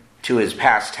attention to his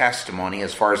past testimony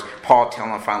as far as Paul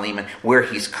telling Philemon where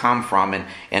he's come from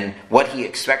and what he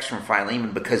expects from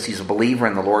Philemon because he's a believer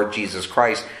in the Lord Jesus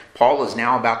Christ, Paul is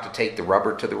now about to take the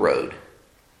rubber to the road.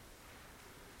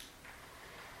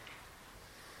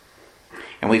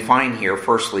 And we find here,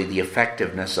 firstly, the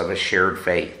effectiveness of a shared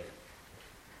faith.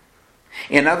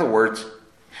 In other words,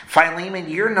 Philemon,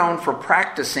 you're known for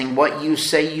practicing what you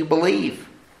say you believe.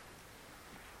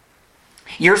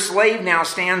 Your slave now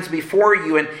stands before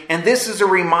you, and this is a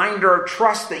reminder of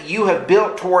trust that you have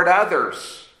built toward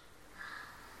others.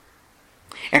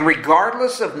 And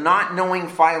regardless of not knowing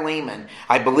Philemon,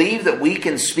 I believe that we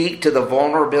can speak to the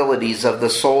vulnerabilities of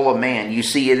the soul of man. You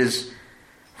see, it is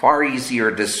far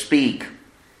easier to speak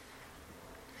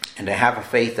and to have a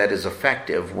faith that is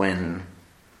effective when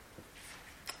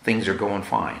things are going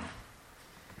fine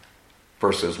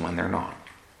versus when they're not.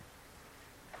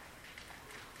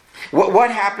 What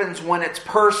happens when it's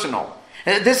personal?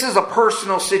 This is a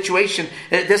personal situation.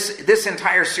 This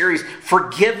entire series,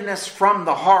 forgiveness from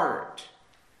the heart.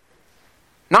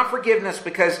 Not forgiveness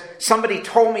because somebody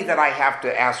told me that I have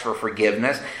to ask for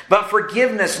forgiveness, but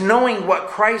forgiveness knowing what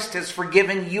Christ has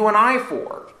forgiven you and I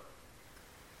for.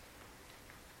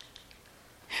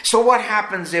 So what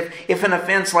happens if an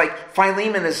offense like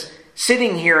Philemon is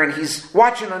sitting here and he's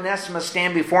watching Onesimus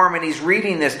stand before him and he's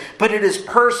reading this, but it is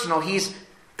personal. He's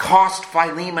cost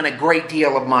Philemon a great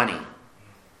deal of money.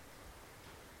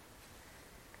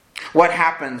 What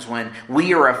happens when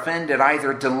we are offended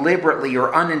either deliberately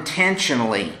or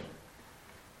unintentionally?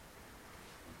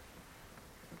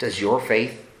 Does your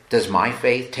faith, does my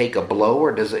faith take a blow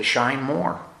or does it shine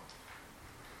more?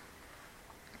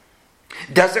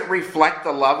 Does it reflect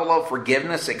the level of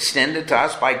forgiveness extended to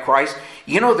us by Christ?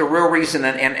 You know the real reason,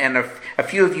 and a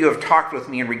few of you have talked with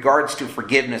me in regards to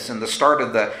forgiveness in the start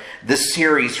of this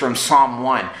series from Psalm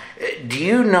 1. Do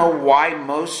you know why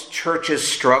most churches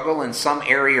struggle in some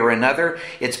area or another?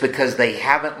 It's because they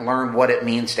haven't learned what it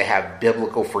means to have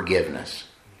biblical forgiveness.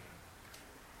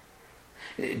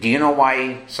 Do you know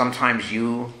why sometimes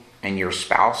you and your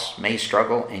spouse may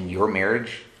struggle in your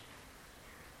marriage,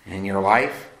 in your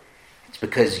life? It's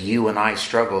because you and I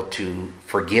struggle to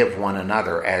forgive one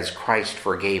another as Christ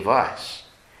forgave us.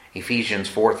 Ephesians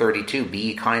 4:32, be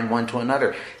ye kind one to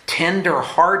another,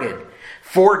 tender-hearted,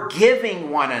 forgiving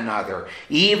one another,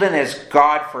 even as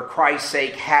God for Christ's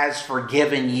sake has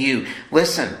forgiven you.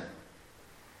 Listen,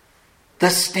 the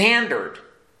standard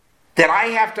that I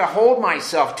have to hold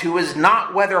myself to is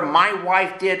not whether my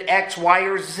wife did X, Y,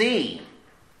 or Z.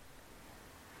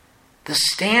 The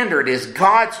standard is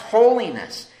God's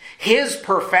holiness, His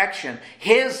perfection,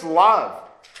 His love.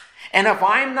 And if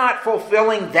I'm not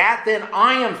fulfilling that, then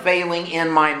I am failing in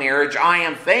my marriage. I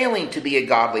am failing to be a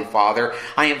godly father.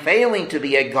 I am failing to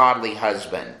be a godly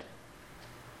husband.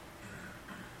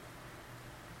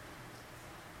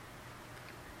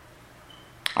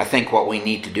 I think what we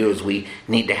need to do is we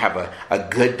need to have a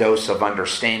good dose of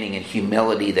understanding and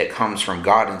humility that comes from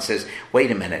God and says,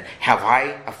 wait a minute, have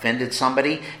I offended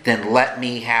somebody? Then let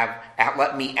me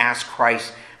ask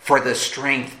Christ for the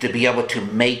strength to be able to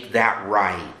make that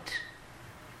right.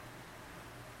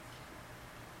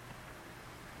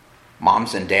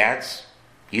 Moms and dads,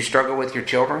 you struggle with your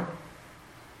children?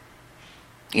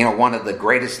 You know, one of the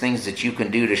greatest things that you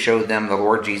can do to show them the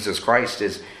Lord Jesus Christ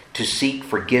is to seek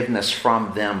forgiveness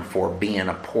from them for being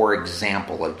a poor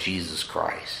example of Jesus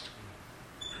Christ.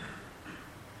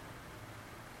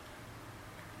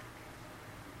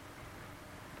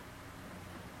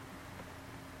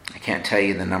 I can't tell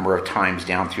you the number of times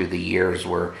down through the years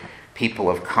where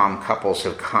couples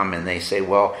have come and they say,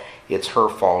 well, it's her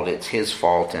fault, it's his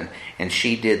fault, and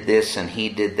she did this and he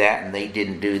did that and they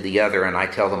didn't do the other. And I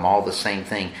tell them all the same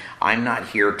thing. I'm not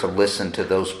here to listen to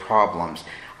those problems.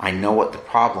 I know what the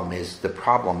problem is. The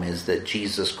problem is that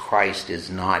Jesus Christ is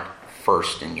not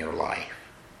first in your life.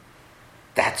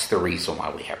 That's the reason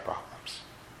why we have problems.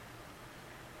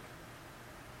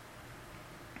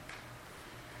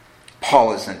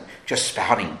 Paul isn't just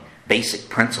spouting basic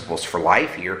principles for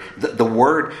life here. The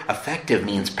word effective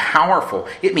means powerful.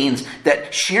 It means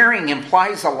that sharing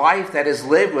implies a life that is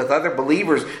lived with other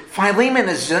believers. Philemon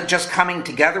isn't just coming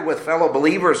together with fellow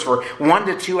believers for 1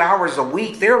 to 2 hours a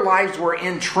week. Their lives were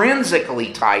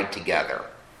intrinsically tied together.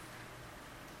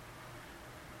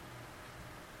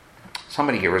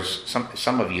 Somebody here,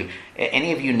 some of you,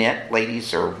 any of you knit,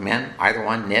 ladies or men, either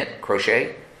one, knit,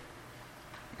 crochet?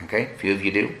 Okay, a few of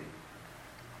you do.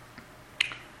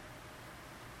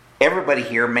 Everybody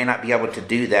here may not be able to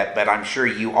do that, but I'm sure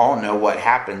you all know what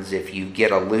happens if you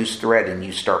get a loose thread and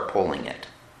you start pulling it.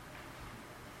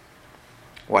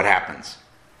 What happens?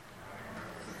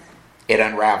 It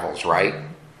unravels, right?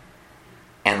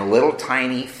 And a little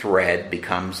tiny thread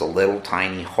becomes a little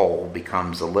tiny hole,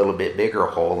 becomes a little bit bigger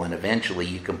hole, and eventually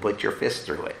you can put your fist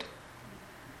through it.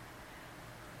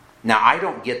 Now, I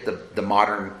don't get the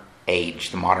modern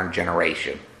age, the modern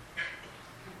generation.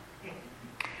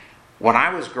 When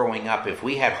I was growing up, if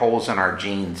we had holes in our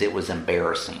jeans, it was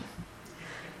embarrassing.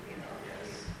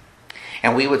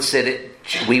 And we would sit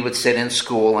in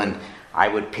school, and I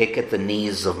would pick at the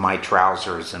knees of my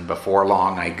trousers, and before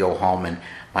long I'd go home and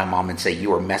my mom would say,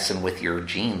 "You were messing with your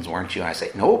jeans, weren't you?" I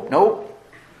say, Nope.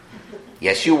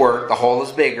 Yes, you were. The hole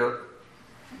is bigger.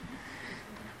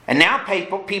 And now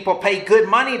people pay good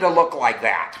money to look like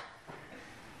that.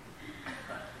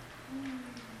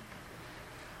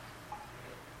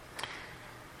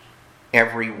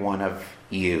 Every one of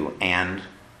you, and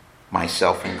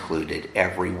myself included,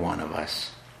 every one of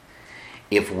us,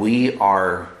 if we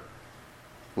are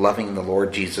loving the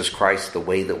Lord Jesus Christ the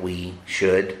way that we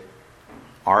should,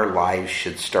 our lives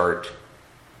should start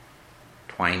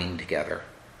twining together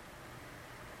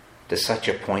to such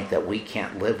a point that we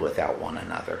can't live without one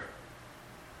another.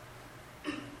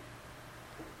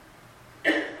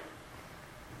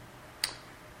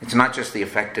 It's not just the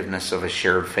effectiveness of a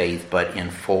shared faith, but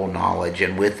in full knowledge.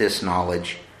 And with this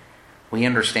knowledge, we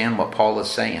understand what Paul is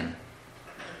saying.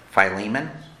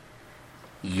 Philemon,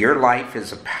 your life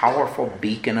is a powerful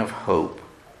beacon of hope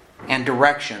and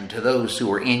direction to those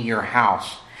who are in your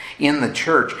house, in the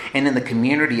church, and in the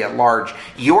community at large.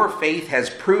 Your faith has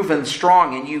proven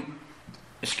strong, and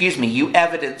you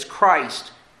evidence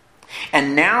Christ.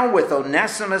 And now with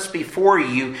Onesimus before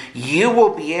you, you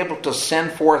will be able to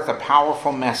send forth a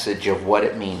powerful message of what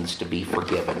it means to be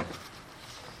forgiven.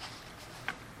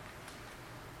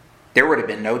 There would have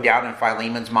been no doubt in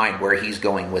Philemon's mind where he's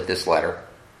going with this letter.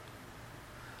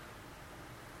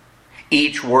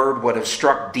 Each word would have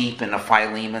struck deep into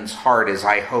Philemon's heart, as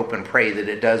I hope and pray that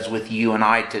it does with you and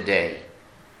I today.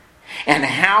 And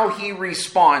how he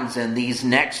responds in these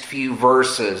next few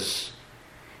verses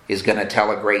is going to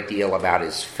tell a great deal about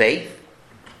his faith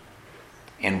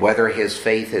and whether his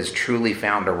faith has truly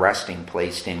found a resting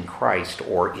place in Christ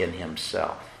or in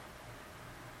himself.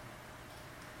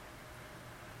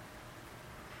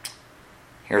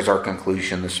 Here's our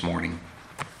conclusion this morning.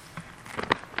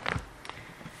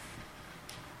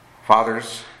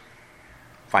 Fathers,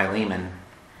 Philemon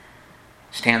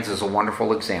stands as a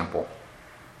wonderful example.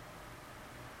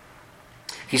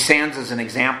 He stands as an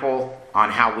example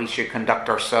on how we should conduct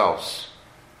ourselves.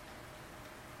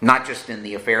 Not just in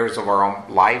the affairs of our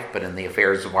own life, but in the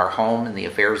affairs of our home and the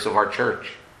affairs of our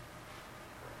church.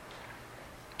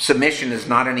 Submission is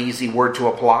not an easy word to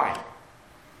apply,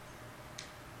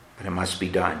 but it must be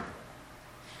done.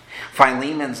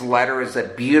 Philemon's letter is a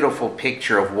beautiful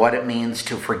picture of what it means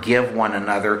to forgive one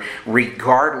another,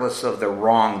 regardless of the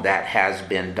wrong that has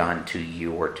been done to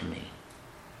you or to me.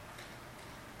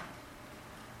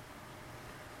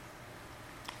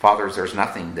 Fathers, there's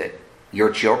nothing that your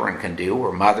children can do,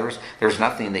 or mothers, there's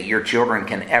nothing that your children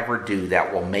can ever do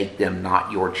that will make them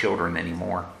not your children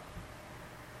anymore.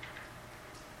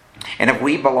 And if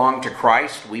we belong to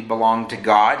Christ, we belong to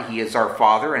God. He is our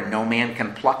Father, and no man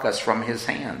can pluck us from His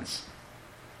hands.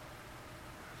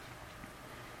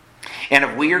 And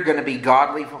if we are going to be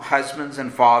godly husbands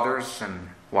and fathers and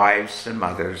wives and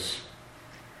mothers,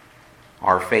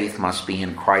 our faith must be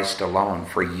in Christ alone,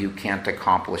 for you can't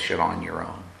accomplish it on your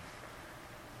own.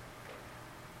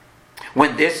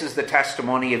 When this is the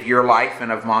testimony of your life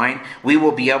and of mine, we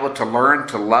will be able to learn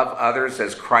to love others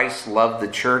as Christ loved the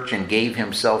church and gave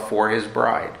himself for his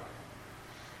bride.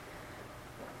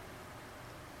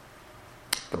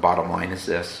 The bottom line is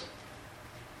this.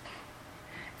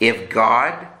 If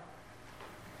God,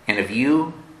 and if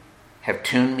you have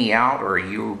tuned me out or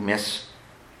you missed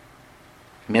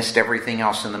everything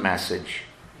else in the message,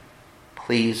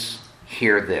 please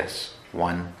hear this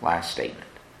one last statement.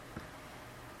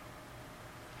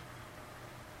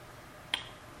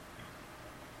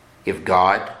 If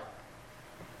God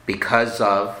because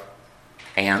of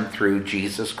and through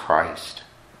Jesus Christ,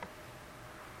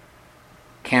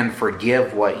 can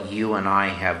forgive what you and I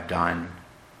have done,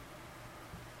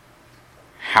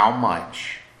 how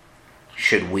much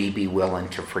should we be willing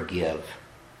to forgive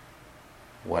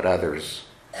what others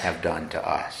have done to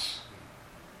us?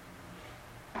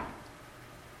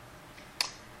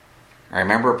 I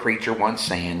remember a preacher once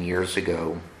saying years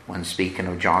ago, when speaking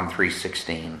of John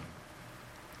 3:16,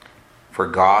 "For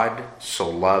God so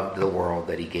loved the world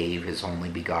that he gave his only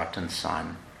begotten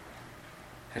Son,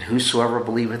 that whosoever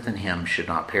believeth in him should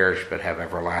not perish but have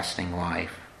everlasting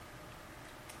life."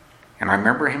 And I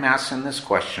remember him asking this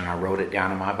question. I wrote it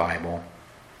down in my Bible.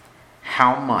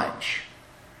 How much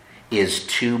is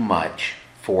too much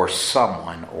for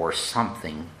someone or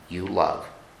something you love?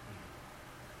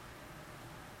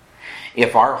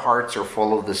 If our hearts are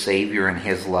full of the Savior and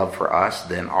his love for us,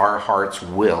 then our hearts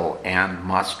will and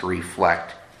must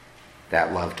reflect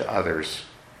that love to others,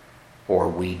 or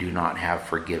we do not have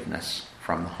forgiveness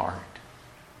from the heart.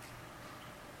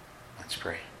 Let's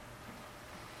pray.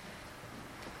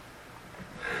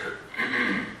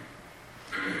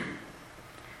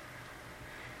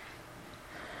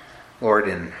 Lord,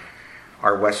 in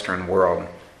our Western world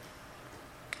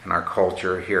and our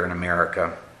culture here in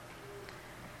America,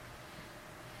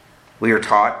 we are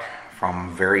taught from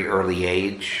a very early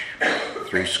age,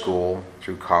 through school,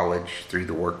 through college, through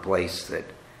the workplace, that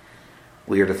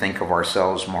we are to think of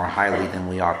ourselves more highly than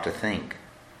we ought to think.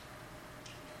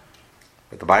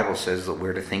 But the Bible says that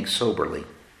we're to think soberly.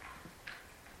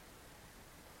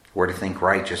 We're to think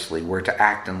righteously. We're to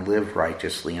act and live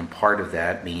righteously. And part of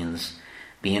that means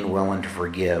being willing to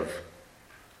forgive.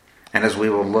 And as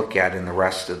we will look at in the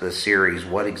rest of the series,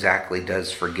 what exactly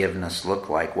does forgiveness look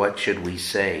like? What should we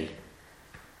say?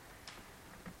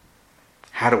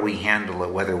 How do we handle it,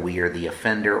 whether we are the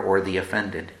offender or the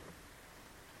offended?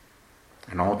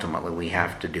 And ultimately, we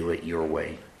have to do it your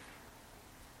way.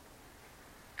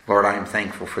 Lord, I am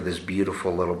thankful for this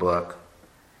beautiful little book,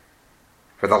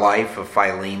 for the life of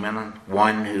Philemon,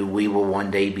 one who we will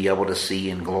one day be able to see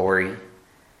in glory,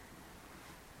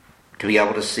 to be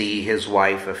able to see his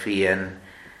wife Apphia and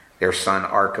their son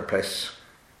Archippus,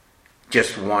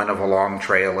 just one of a long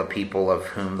trail of people of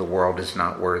whom the world is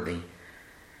not worthy.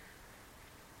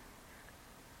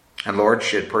 And Lord,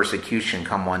 should persecution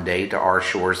come one day to our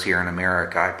shores here in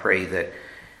America, I pray that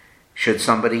should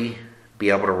somebody be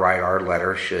able to write our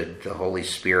letter, should the Holy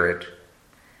Spirit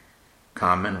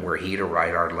come and were he to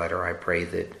write our letter, I pray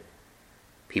that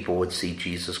people would see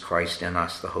Jesus Christ in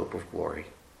us, the hope of glory.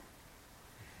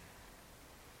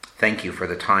 Thank you for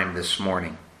the time this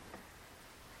morning.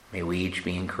 May we each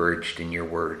be encouraged in your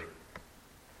word.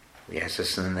 We ask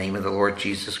this in the name of the Lord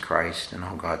Jesus Christ, and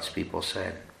all God's people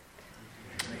said,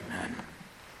 Amen.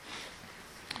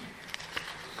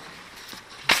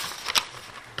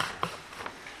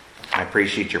 I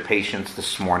appreciate your patience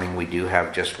this morning. We do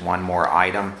have just one more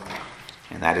item,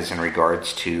 and that is in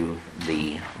regards to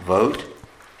the vote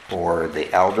for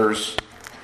the elders